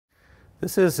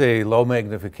This is a low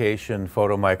magnification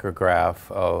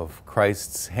photomicrograph of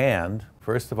Christ's hand.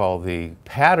 First of all, the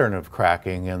pattern of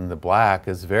cracking in the black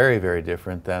is very, very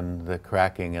different than the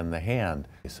cracking in the hand.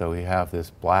 So we have this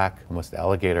black, almost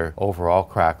alligator overall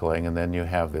crackling, and then you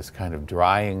have this kind of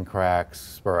drying cracks,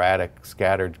 sporadic,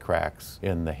 scattered cracks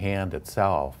in the hand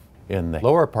itself. In the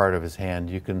lower part of his hand,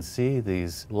 you can see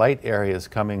these light areas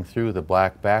coming through the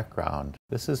black background.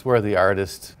 This is where the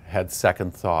artist had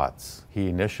second thoughts. He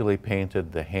initially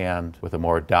painted the hand with a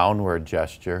more downward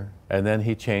gesture, and then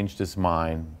he changed his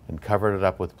mind and covered it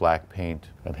up with black paint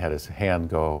and had his hand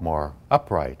go more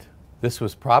upright. This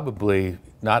was probably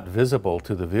not visible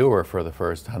to the viewer for the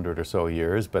first 100 or so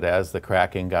years, but as the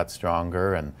cracking got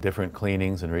stronger and different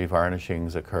cleanings and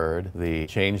revarnishings occurred, the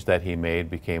change that he made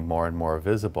became more and more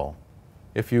visible.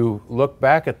 If you look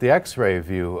back at the X-ray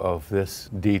view of this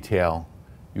detail,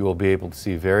 you will be able to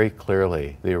see very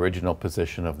clearly the original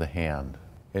position of the hand.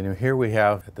 And here we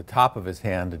have at the top of his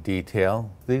hand a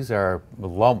detail. These are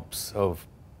lumps of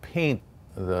paint.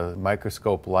 The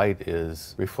microscope light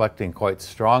is reflecting quite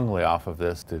strongly off of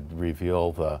this to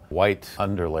reveal the white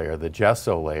underlayer, the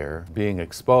gesso layer, being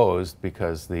exposed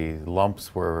because the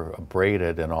lumps were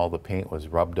abraded and all the paint was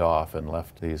rubbed off and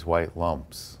left these white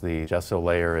lumps. The gesso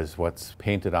layer is what's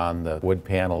painted on the wood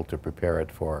panel to prepare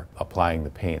it for applying the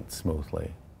paint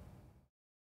smoothly.